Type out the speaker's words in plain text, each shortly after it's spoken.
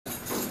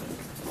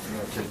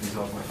take these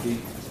off my feet.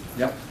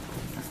 Yep.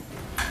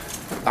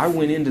 I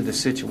went into the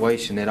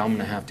situation that I'm going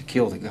to have to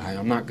kill the guy.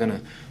 I'm not going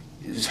to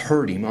just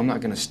hurt him. I'm not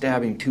going to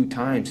stab him 2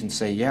 times and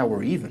say, yeah,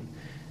 we're even.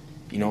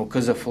 You know,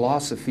 because the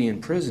philosophy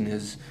in prison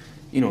is,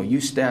 you know, you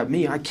stab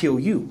me, I kill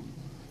you.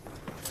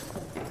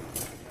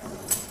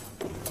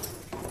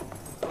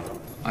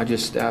 I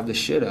just stabbed the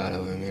shit out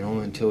of him, you know,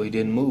 until he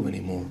didn't move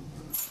anymore.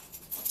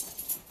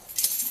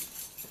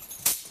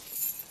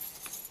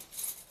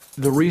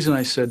 The reason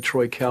I said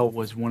Troy Kell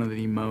was one of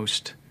the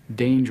most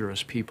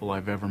dangerous people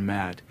I've ever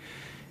met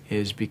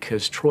is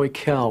because Troy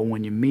Kell,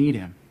 when you meet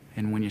him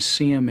and when you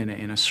see him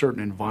in a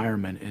certain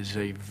environment, is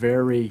a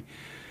very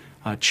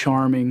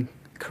charming,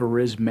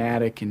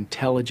 charismatic,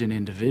 intelligent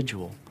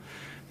individual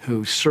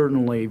who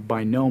certainly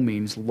by no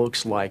means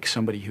looks like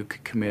somebody who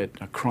could commit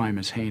a crime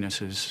as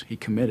heinous as he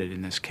committed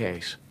in this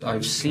case.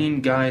 I've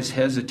seen guys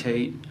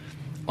hesitate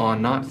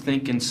on not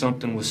thinking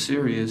something was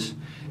serious,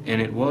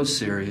 and it was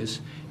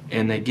serious,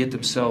 and they get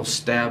themselves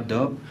stabbed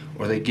up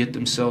or they get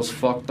themselves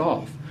fucked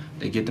off.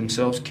 They get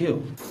themselves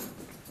killed.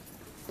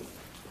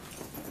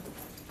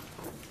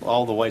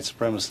 All the white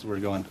supremacists were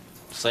going,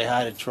 say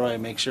hi to Troy,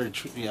 make sure,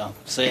 you know,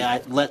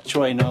 let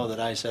Troy know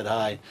that I said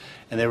hi.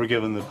 And they were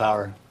given the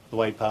power, the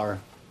white power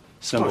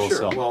symbol. Oh, sure.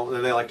 So. Well,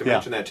 and they like to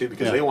mention that too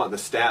because they want the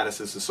status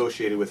that's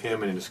associated with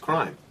him and his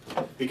crime.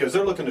 Because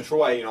they're looking to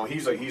Troy, you know,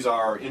 he's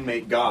our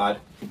inmate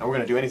god, and we're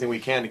going to do anything we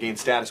can to gain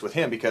status with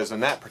him because then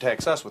that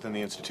protects us within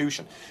the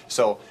institution.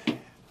 So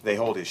they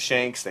hold his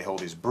shanks, they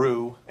hold his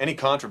brew, any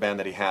contraband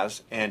that he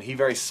has, and he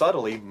very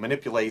subtly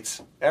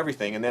manipulates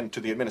everything. And then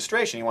to the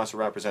administration, he wants to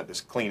represent this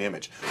clean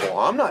image. Well,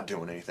 I'm not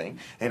doing anything.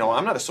 You know,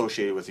 I'm not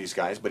associated with these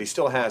guys, but he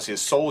still has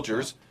his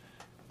soldiers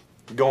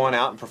going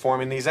out and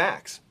performing these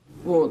acts.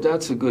 Well,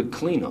 that's a good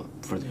cleanup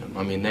for them.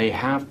 I mean, they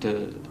have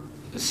to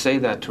say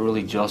that to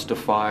really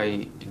justify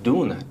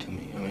doing that to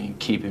me. I mean,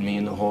 keeping me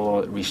in the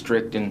hole,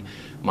 restricting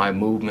my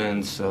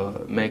movements,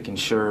 making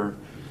sure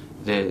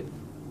that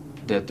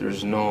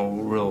there's no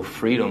real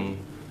freedom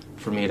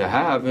for me to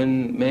have,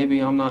 and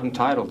maybe I'm not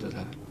entitled to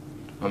that.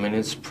 I mean,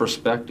 it's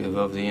perspective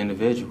of the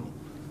individual.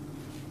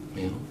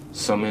 You know,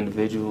 some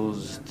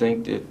individuals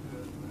think that,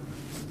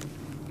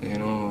 you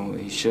know,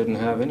 he shouldn't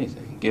have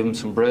anything. Give him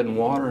some bread and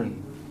water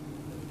and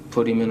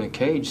put him in a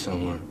cage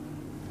somewhere.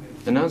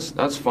 And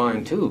that's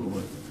fine too,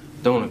 but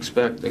don't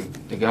expect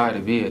the guy to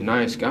be a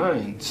nice guy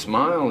and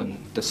smile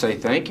and to say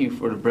thank you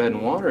for the bread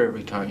and water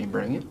every time you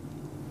bring it.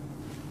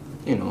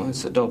 You know,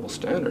 it's a double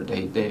standard.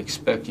 They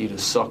expect you to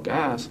suck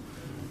ass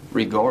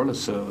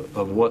regardless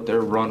of what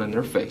they're running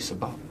their face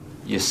about.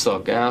 You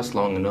suck ass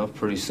long enough,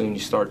 pretty soon you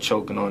start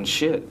choking on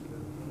shit.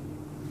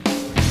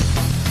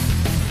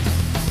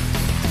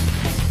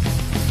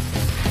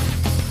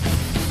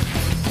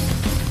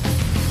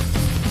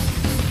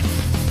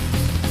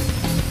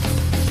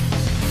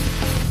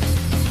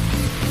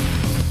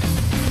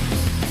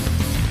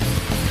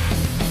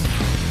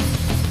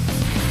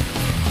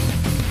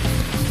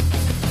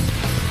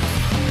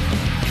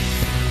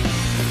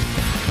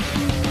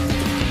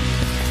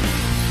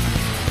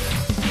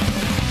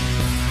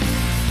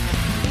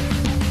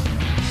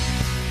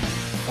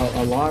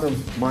 A lot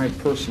of my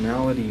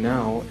personality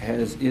now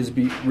is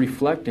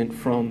reflectant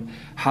from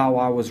how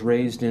I was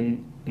raised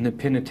in the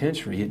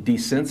penitentiary. It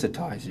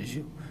desensitizes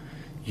you.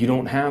 You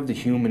don't have the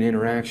human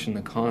interaction,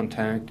 the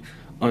contact,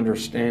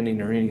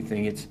 understanding or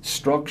anything. It's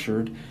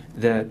structured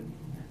that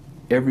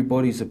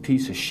everybody's a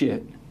piece of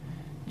shit.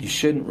 You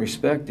shouldn't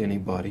respect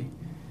anybody.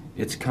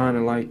 It's kind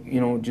of like,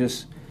 you know,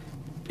 just,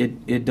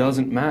 it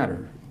doesn't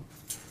matter.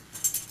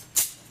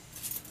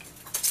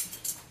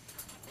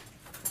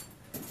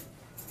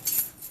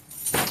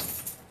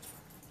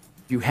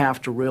 You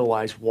have to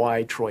realize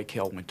why Troy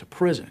Kell went to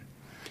prison.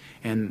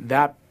 And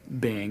that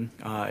being,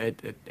 at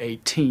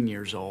 18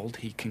 years old,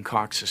 he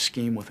concocts a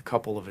scheme with a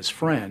couple of his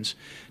friends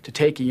to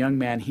take a young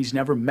man he's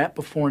never met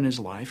before in his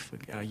life,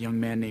 a young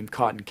man named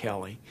Cotton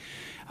Kelly,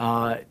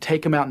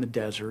 take him out in the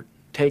desert,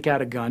 take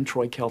out a gun.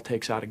 Troy Kell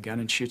takes out a gun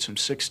and shoots him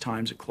 6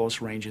 times at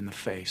close range in the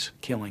face,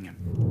 killing him.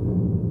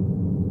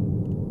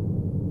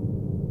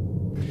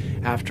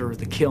 After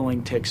the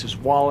killing, takes his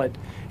wallet,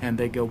 and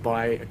they go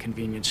by a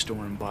convenience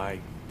store and buy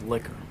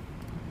liquor.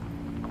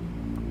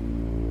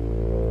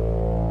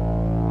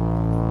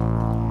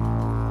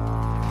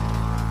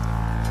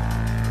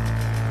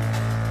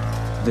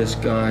 This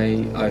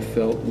guy, I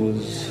felt,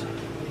 was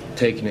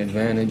taking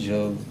advantage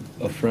of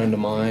a friend of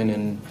mine,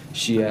 and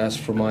she asked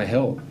for my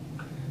help.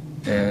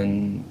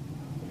 And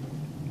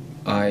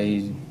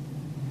I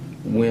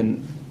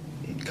went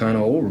kind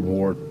of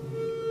overboard.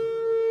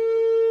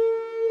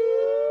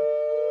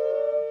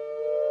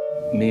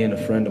 Me and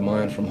a friend of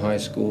mine from high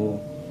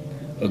school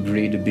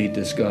agreed to beat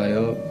this guy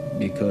up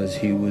because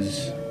he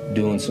was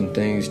doing some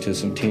things to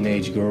some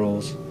teenage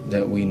girls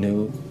that we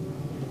knew.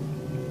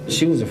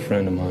 She was a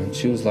friend of mine.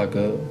 She was like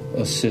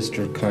a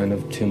sister kind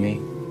of to me.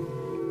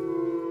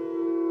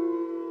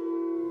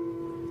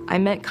 I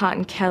met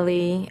Cotton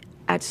Kelly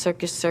at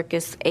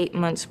Circus 8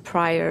 months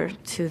prior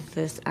to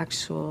this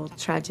actual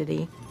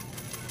tragedy.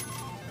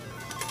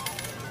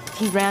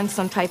 He ran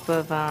some type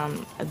of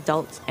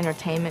adult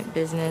entertainment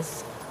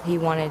business. He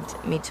wanted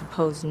me to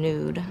pose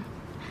nude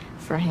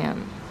for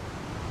him.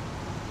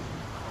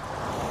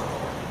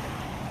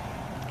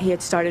 He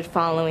had started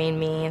following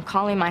me and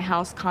calling my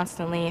house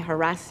constantly,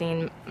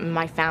 harassing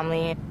my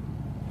family.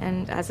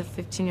 And as a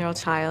 15-year-old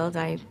child,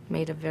 I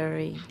made a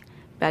very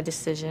bad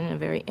decision, a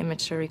very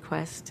immature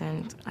request,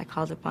 and I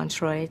called upon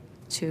Troy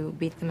to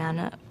beat the man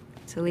up,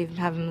 to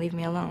have him leave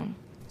me alone.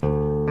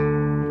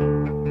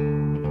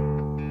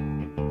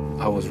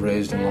 I was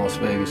raised in Las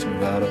Vegas,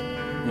 Nevada,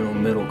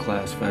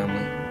 middle-class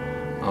family.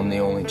 I'm the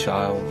only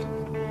child.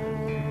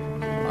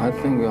 I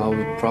think I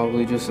was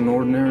probably just an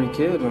ordinary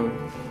kid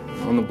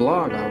on the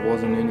block. I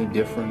wasn't any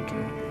different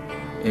or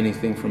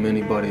anything from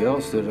anybody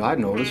else that I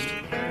noticed.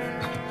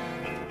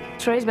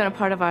 Troy's been a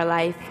part of our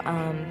life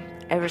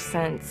ever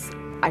since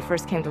I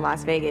first came to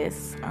Las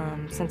Vegas,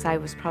 since I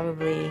was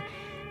probably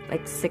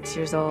like 6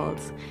 years old.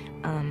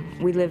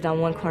 We lived on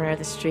one corner of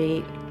the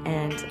street,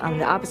 and on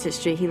the opposite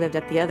street, he lived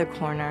at the other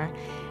corner.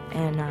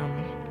 And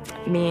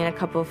me and a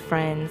couple of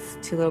friends,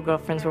 2 little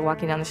girlfriends, were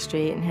walking down the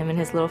street, and him and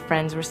his little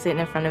friends were sitting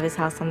in front of his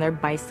house on their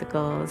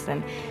bicycles.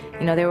 And,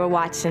 they were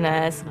watching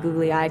us,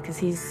 googly-eyed, because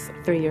he's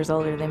 3 years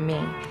older than me.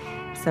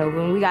 So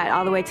when we got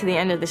all the way to the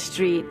end of the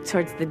street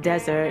towards the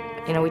desert,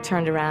 we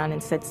turned around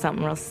and said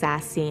something real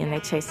sassy, and they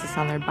chased us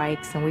on their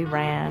bikes, and we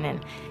ran,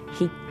 and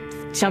he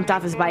jumped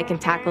off his bike and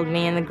tackled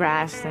me in the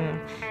grass,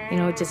 and,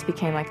 it just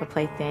became like a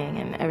plaything.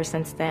 And ever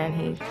since then,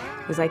 he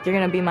was like, "You're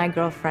gonna be my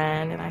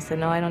girlfriend." And I said,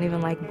 "No, I don't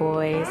even like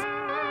boys."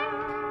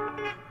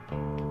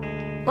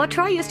 Well,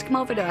 Troy used to come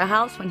over to our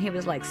house when he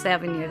was like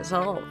 7 years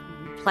old,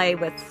 play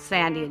with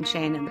Sandy and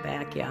Shane in the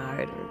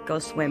backyard, or go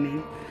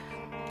swimming.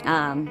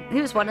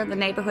 He was one of the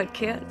neighborhood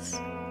kids.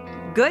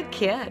 Good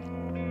kid.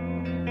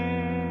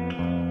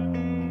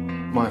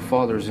 My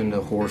father's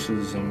into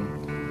horses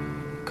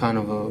and kind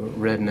of a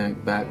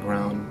redneck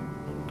background,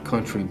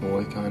 country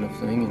boy kind of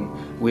thing,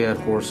 and we had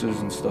horses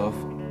and stuff.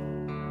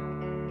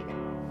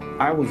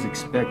 I was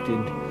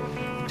expected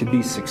to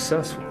be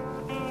successful.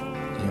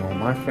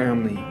 My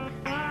family,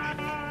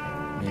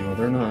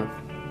 they're not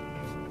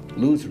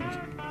losers.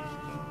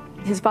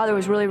 His father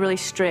was really, really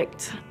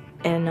strict.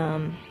 And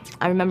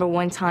I remember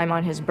one time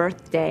on his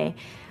birthday,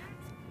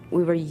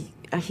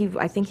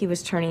 I think he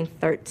was turning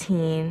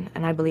 13,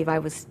 and I believe I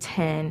was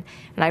 10.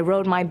 And I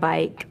rode my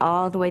bike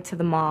all the way to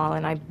the mall,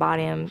 and I bought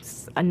him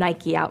a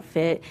Nike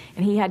outfit.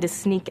 And he had to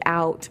sneak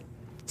out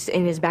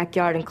in his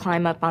backyard and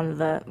climb up on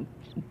the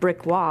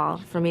brick wall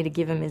for me to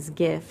give him his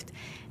gift,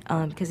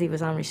 because he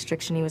was on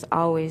restriction. He was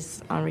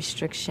always on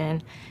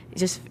restriction,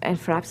 and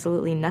for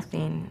absolutely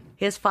nothing.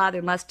 His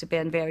father must have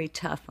been very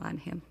tough on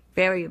him.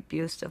 Very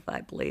abusive,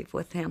 I believe,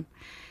 with him.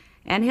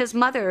 And his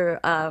mother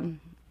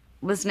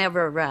was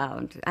never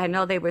around. I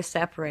know they were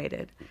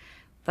separated,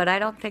 but I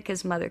don't think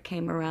his mother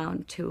came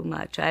around too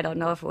much. I don't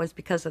know if it was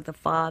because of the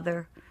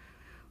father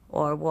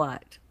or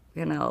what,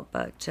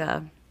 but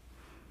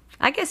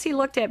I guess he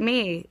looked at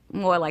me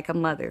more like a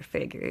mother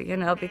figure,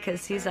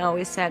 because he's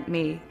always sent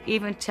me,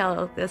 even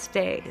till this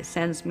day, he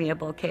sends me a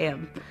bouquet of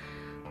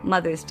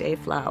Mother's Day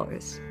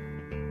flowers.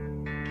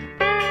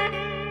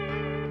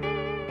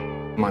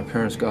 My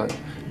parents got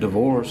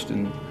divorced,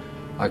 and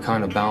I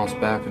kind of bounced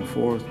back and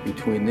forth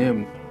between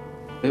them.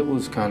 It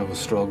was kind of a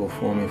struggle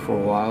for me for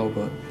a while,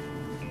 but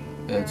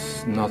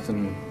it's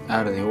nothing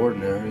out of the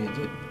ordinary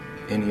that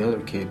any other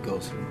kid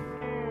goes through.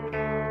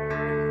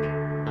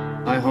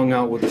 I hung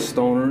out with the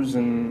stoners,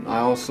 and I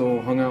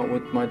also hung out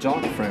with my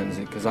jock friends,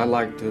 because I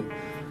like to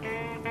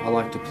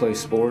play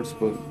sports,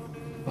 but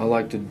I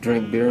like to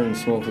drink beer and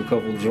smoke a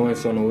couple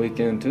joints on the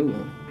weekend too.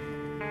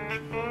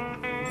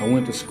 I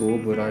went to school,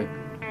 but I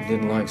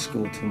didn't like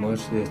school too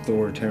much. The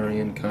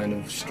authoritarian kind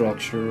of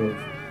structure of,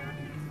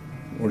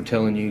 we're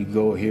telling you to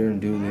go here and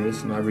do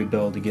this, and I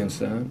rebelled against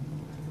that.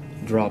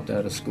 Dropped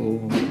out of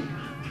school.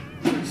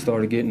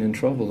 Started getting in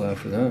trouble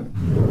after that.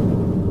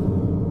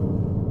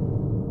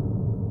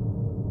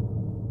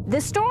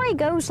 The story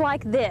goes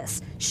like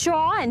this.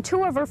 Shaw and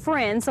 2 of her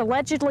friends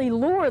allegedly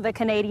lure the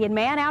Canadian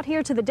man out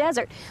here to the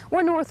desert.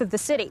 We're north of the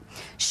city.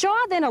 Shaw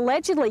then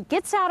allegedly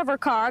gets out of her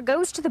car,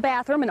 goes to the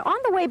bathroom, and on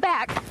the way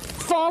back,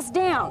 falls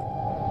down.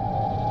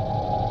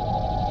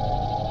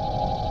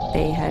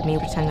 They had me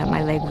pretend that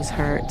my leg was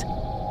hurt,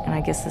 and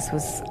I guess this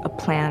was a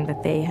plan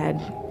that they had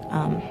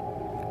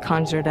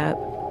conjured up.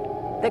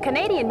 The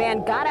Canadian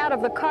man got out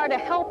of the car to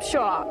help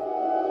Shaw.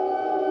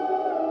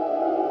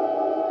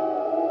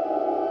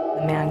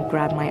 The man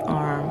grabbed my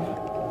arm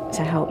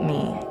to help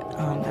me.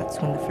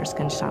 That's when the first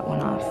gunshot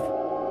went off.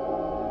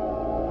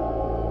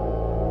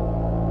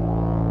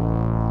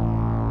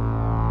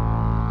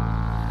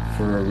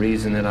 For a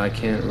reason that I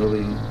can't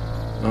really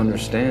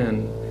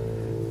understand,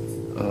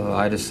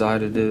 I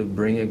decided to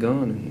bring a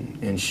gun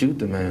and shoot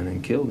the man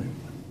and kill him.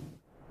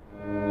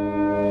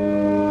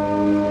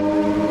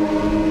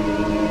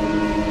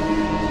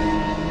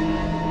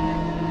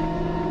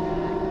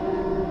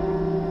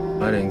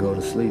 I didn't go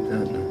to sleep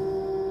that night.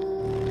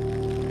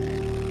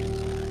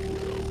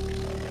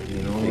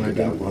 Think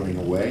about running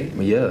away?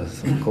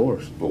 Yes, of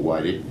course. But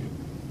why didn't you?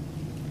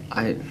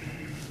 I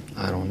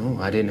don't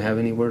know. I didn't have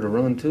anywhere to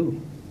run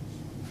to.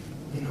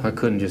 You know, I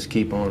couldn't just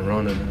keep on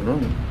running and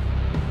running.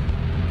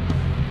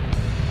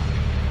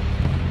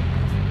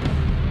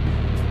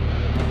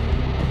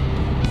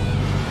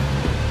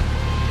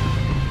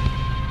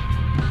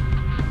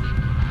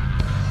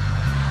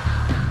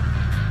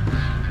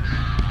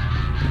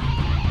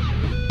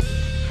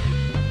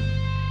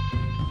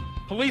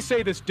 Police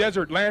say this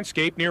desert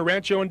landscape near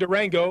Rancho and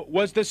Durango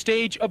was the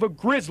stage of a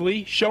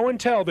grisly show and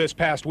tell this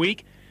past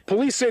week.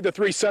 Police say the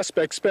three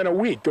suspects spent a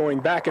week going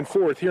back and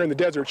forth here in the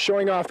desert,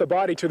 showing off the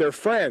body to their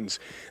friends.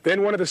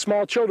 Then one of the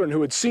small children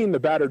who had seen the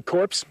battered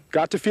corpse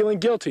got to feeling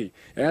guilty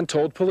and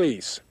told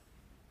police.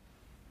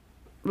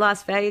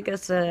 Las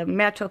Vegas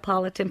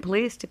Metropolitan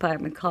Police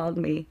Department called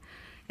me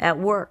at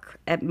work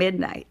at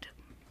midnight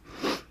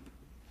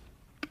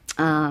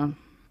and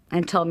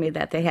told me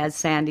that they had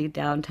Sandy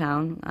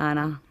downtown on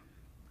a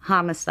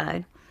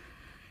homicide.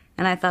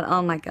 And I thought,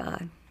 oh my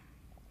God,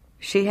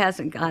 she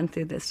hasn't gone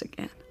through this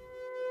again.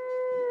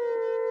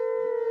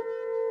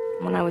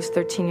 When I was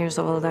 13 years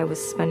old, I was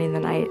spending the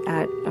night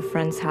at a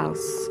friend's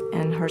house,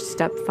 and her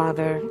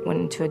stepfather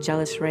went into a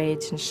jealous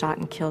rage and shot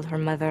and killed her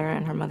mother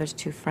and her mother's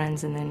two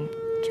friends, and then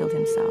killed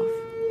himself.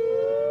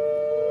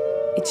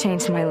 It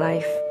changed my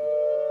life.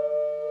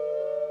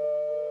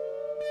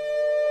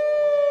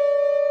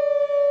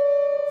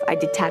 I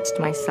detached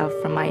myself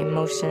from my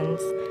emotions.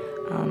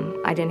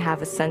 I didn't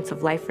have a sense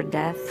of life or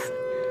death.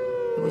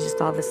 It was just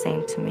all the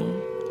same to me.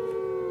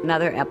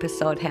 Another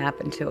episode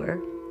happened to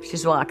her.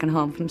 She's walking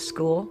home from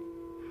school,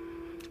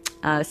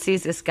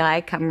 sees this guy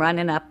come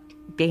running up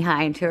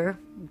behind her,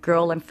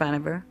 girl in front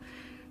of her,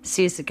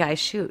 sees the guy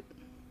shoot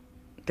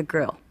the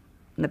girl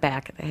in the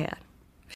back of the head.